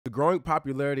growing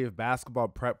popularity of basketball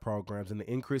prep programs and the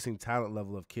increasing talent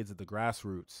level of kids at the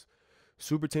grassroots,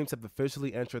 super teams have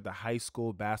officially entered the high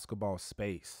school basketball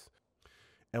space.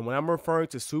 And when I'm referring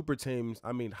to super teams,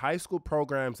 I mean high school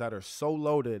programs that are so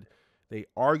loaded, they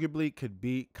arguably could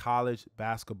beat college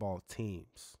basketball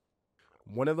teams.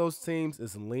 One of those teams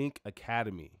is Link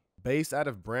Academy. Based out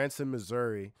of Branson,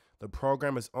 Missouri, the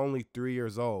program is only 3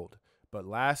 years old, but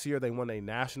last year they won a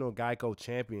National Geico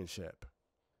Championship.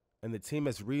 And the team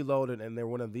has reloaded, and they're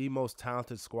one of the most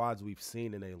talented squads we've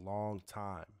seen in a long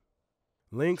time.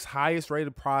 Link's highest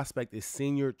rated prospect is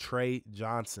senior Trey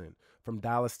Johnson from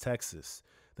Dallas, Texas.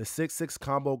 The 6'6"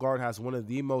 combo guard has one of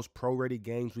the most pro-ready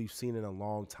games we've seen in a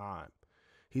long time.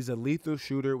 He's a lethal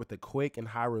shooter with a quick and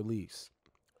high release.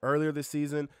 Earlier this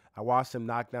season, I watched him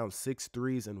knock down 6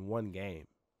 threes in one game.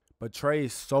 But Trey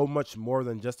is so much more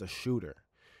than just a shooter.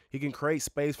 He can create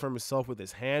space for himself with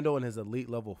his handle and his elite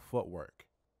level footwork.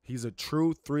 He's a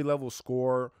true 3-level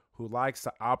scorer who likes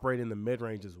to operate in the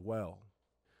mid-range as well.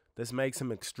 This makes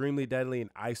him extremely deadly in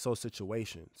ISO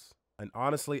situations. And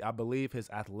honestly, I believe his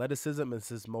athleticism is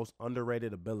his most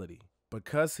underrated ability.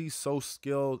 Because he's so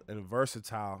skilled and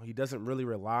versatile, he doesn't really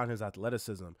rely on his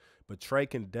athleticism, but Trey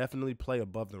can definitely play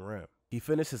above the rim. He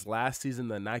finished his last season in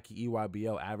the Nike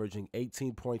EYBL averaging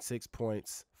 18.6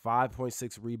 points,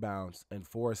 5.6 rebounds, and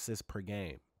 4 assists per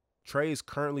game. Trey is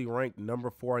currently ranked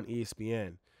number 4 on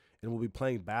ESPN and will be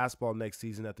playing basketball next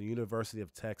season at the University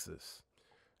of Texas.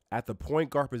 At the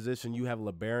point guard position, you have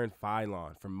Labaron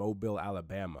from Mobile,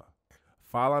 Alabama.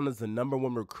 Philon is the number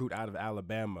 1 recruit out of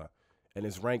Alabama and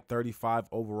is ranked 35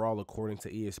 overall according to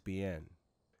ESPN.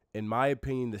 In my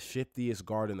opinion, the shiftiest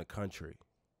guard in the country.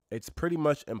 It's pretty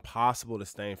much impossible to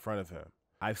stay in front of him.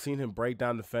 I've seen him break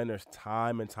down defenders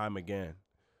time and time again.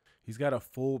 He's got a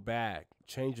full bag,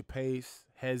 change of pace,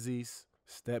 hezzies,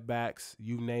 step backs,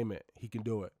 you name it, he can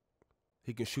do it.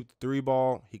 He can shoot the 3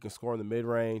 ball, he can score in the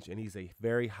mid-range, and he's a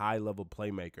very high-level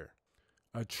playmaker.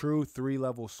 A true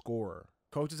 3-level scorer.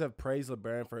 Coaches have praised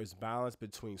Labaron for his balance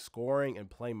between scoring and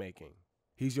playmaking.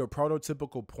 He's your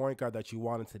prototypical point guard that you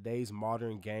want in today's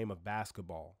modern game of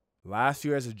basketball. Last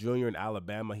year as a junior in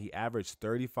Alabama, he averaged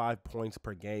 35 points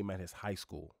per game at his high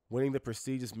school, winning the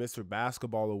prestigious Mr.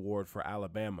 Basketball Award for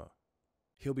Alabama.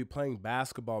 He'll be playing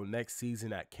basketball next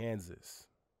season at Kansas.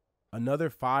 Another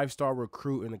 5-star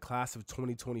recruit in the class of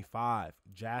 2025,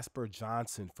 Jasper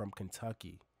Johnson from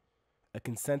Kentucky. A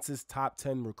consensus top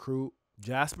 10 recruit,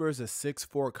 Jasper is a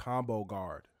 6'4" combo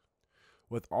guard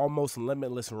with almost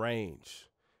limitless range.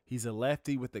 He's a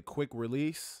lefty with a quick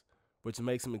release, which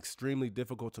makes him extremely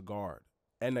difficult to guard,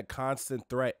 and a constant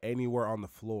threat anywhere on the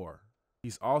floor.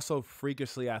 He's also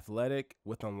freakishly athletic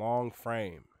with a long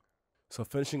frame, so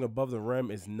finishing above the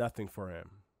rim is nothing for him.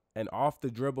 And off the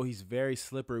dribble, he's very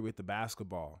slippery with the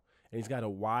basketball, and he's got a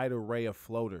wide array of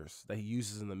floaters that he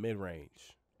uses in the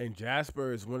mid-range. And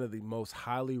Jasper is one of the most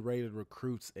highly rated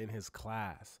recruits in his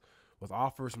class, with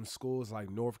offers from schools like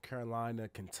North Carolina,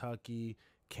 Kentucky,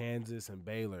 Kansas, and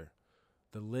Baylor.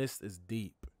 The list is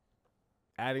deep.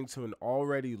 Adding to an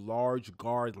already large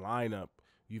guard lineup,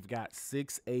 you've got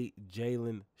 6'8"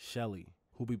 Jalen Shelley,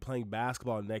 who'll be playing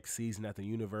basketball next season at the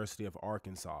University of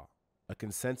Arkansas. A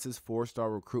consensus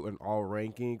 4-star recruit in all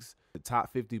rankings, the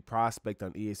top 50 prospect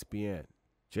on ESPN.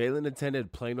 Jalen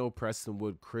attended Plano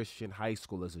Prestonwood Christian High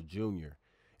School as a junior,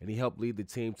 and he helped lead the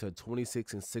team to a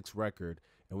 26-6 record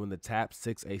and win the TAP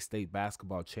 6A State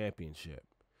Basketball Championship.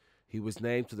 He was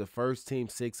named to the first team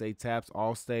 6A TAPS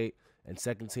All-State and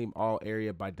second team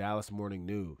All-Area by Dallas Morning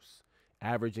News,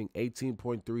 averaging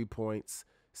 18.3 points,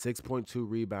 6.2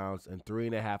 rebounds, and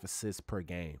 3.5 assists per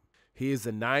game. He is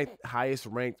the 9th highest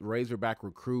ranked Razorback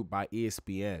recruit by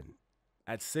ESPN.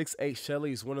 At 6'8",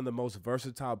 Shelley is one of the most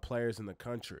versatile players in the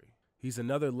country. He's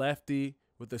another lefty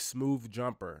with a smooth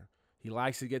jumper. He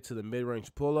likes to get to the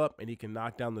mid-range pull-up, and he can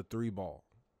knock down the 3 ball.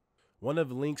 One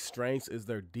of Link's strengths is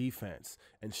their defense,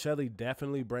 and Shelley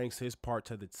definitely brings his part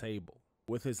to the table.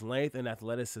 With his length and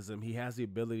athleticism, he has the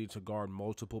ability to guard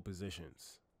multiple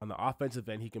positions. On the offensive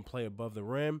end, he can play above the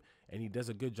rim, and he does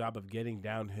a good job of getting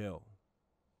downhill.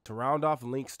 To round off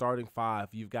Link's starting 5,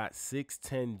 you've got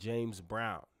 6'10" James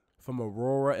Brown from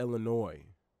Aurora, Illinois.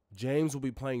 James will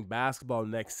be playing basketball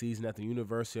next season at the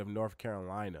University of North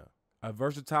Carolina. A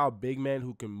versatile big man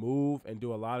who can move and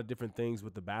do a lot of different things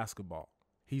with the basketball.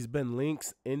 He's been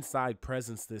Link's inside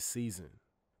presence this season.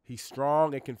 He's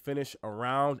strong and can finish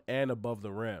around and above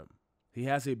the rim. He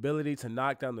has the ability to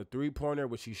knock down the 3-pointer,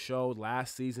 which he showed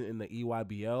last season in the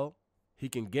EYBL. He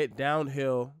can get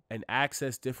downhill and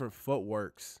access different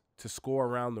footworks to score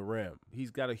around the rim.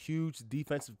 He's got a huge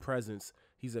defensive presence.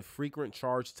 He's a frequent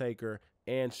charge taker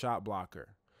and shot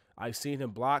blocker. I've seen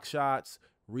him block shots,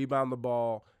 rebound the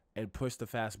ball, and push the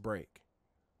fast break.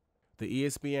 The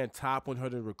ESPN Top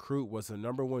 100 recruit was the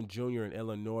 #1 junior in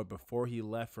Illinois before he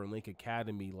left for Link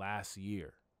Academy last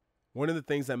year. One of the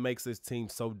things that makes this team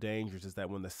so dangerous is that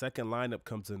when the second lineup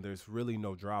comes in, there's really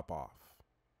no drop-off.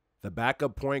 The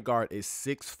backup point guard is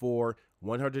 6'4",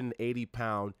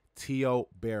 180-pound Theo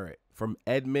Barrett from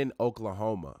Edmond,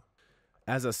 Oklahoma.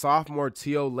 As a sophomore,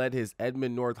 Theo led his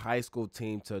Edmond North High School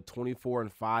team to a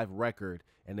 24-5 record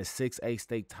and a 6A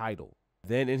state title.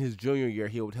 Then in his junior year,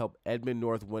 he would help Edmond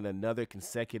North win another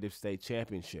consecutive state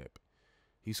championship.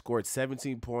 He scored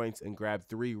 17 points and grabbed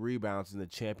 3 rebounds in the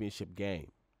championship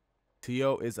game.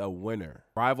 Theo is a winner.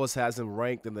 Rivals has him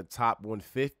ranked in the top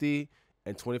 150,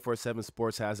 and 24/7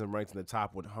 Sports has him ranked in the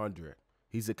top 100.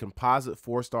 He's a composite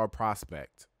 4-star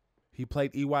prospect. He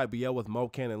played EYBL with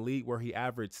Mocan Elite, where he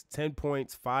averaged 10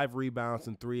 points, 5 rebounds,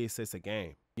 and 3 assists a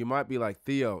game. You might be like,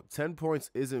 Theo, 10 points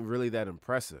isn't really that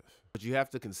impressive. But you have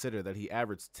to consider that he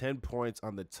averaged 10 points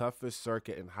on the toughest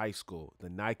circuit in high school, the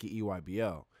Nike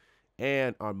EYBL,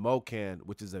 and on Mocan,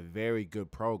 which is a very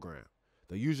good program.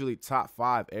 They're usually top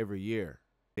 5 every year.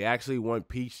 They actually won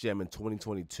Peach Jam in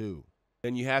 2022.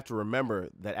 Then you have to remember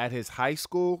that at his high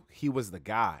school, he was the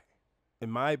guy. In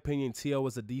my opinion, Theo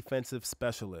was a defensive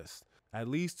specialist. At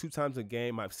least 2 times a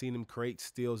game, I've seen him create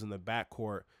steals in the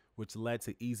backcourt, which led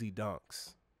to easy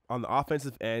dunks. On the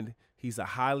offensive end, he's a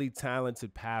highly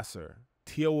talented passer.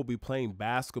 Theo will be playing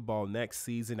basketball next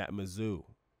season at Mizzou.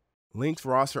 Link's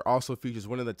roster also features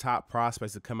one of the top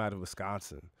prospects to come out of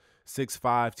Wisconsin,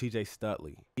 6'5" TJ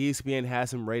Studley. ESPN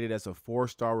has him rated as a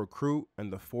 4-star recruit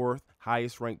and the 4th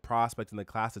highest ranked prospect in the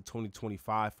class of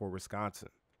 2025 for Wisconsin.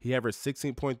 He averaged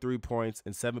 16.3 points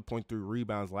and 7.3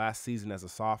 rebounds last season as a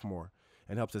sophomore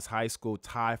and helps his high school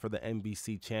tie for the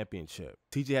NBC championship.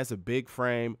 TJ has a big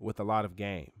frame with a lot of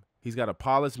game. He's got a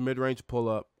polished mid-range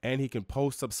pull-up, and he can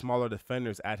post up smaller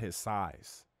defenders at his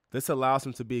size. This allows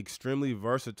him to be extremely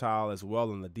versatile as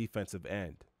well on the defensive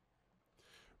end.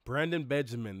 Brandon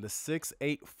Benjamin, the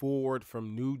 6'8" forward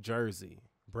from New Jersey.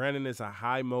 Brandon is a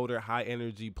high-motor,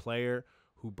 high-energy player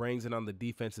who brings it on the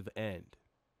defensive end.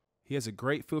 He has a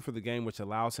great feel for the game, which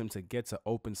allows him to get to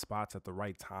open spots at the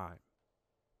right time.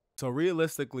 So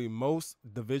realistically, most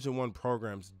Division I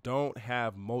programs don't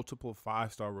have multiple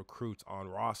 5-star recruits on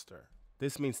roster.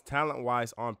 This means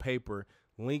talent-wise on paper,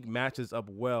 Link matches up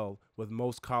well with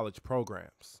most college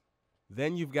programs.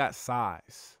 Then you've got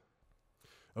size.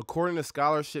 According to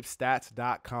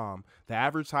scholarshipstats.com, the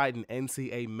average height in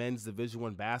NCAA men's Division I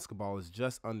basketball is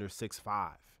just under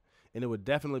 6'5", and it would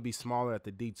definitely be smaller at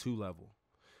the D2 level.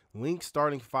 Link's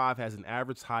starting 5 has an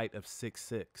average height of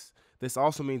 6'6". This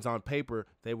also means on paper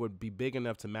they would be big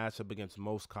enough to match up against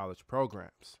most college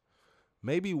programs.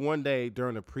 Maybe one day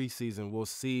during the preseason we'll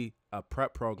see a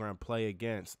prep program play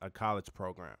against a college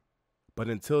program. But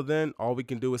until then, all we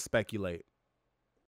can do is speculate.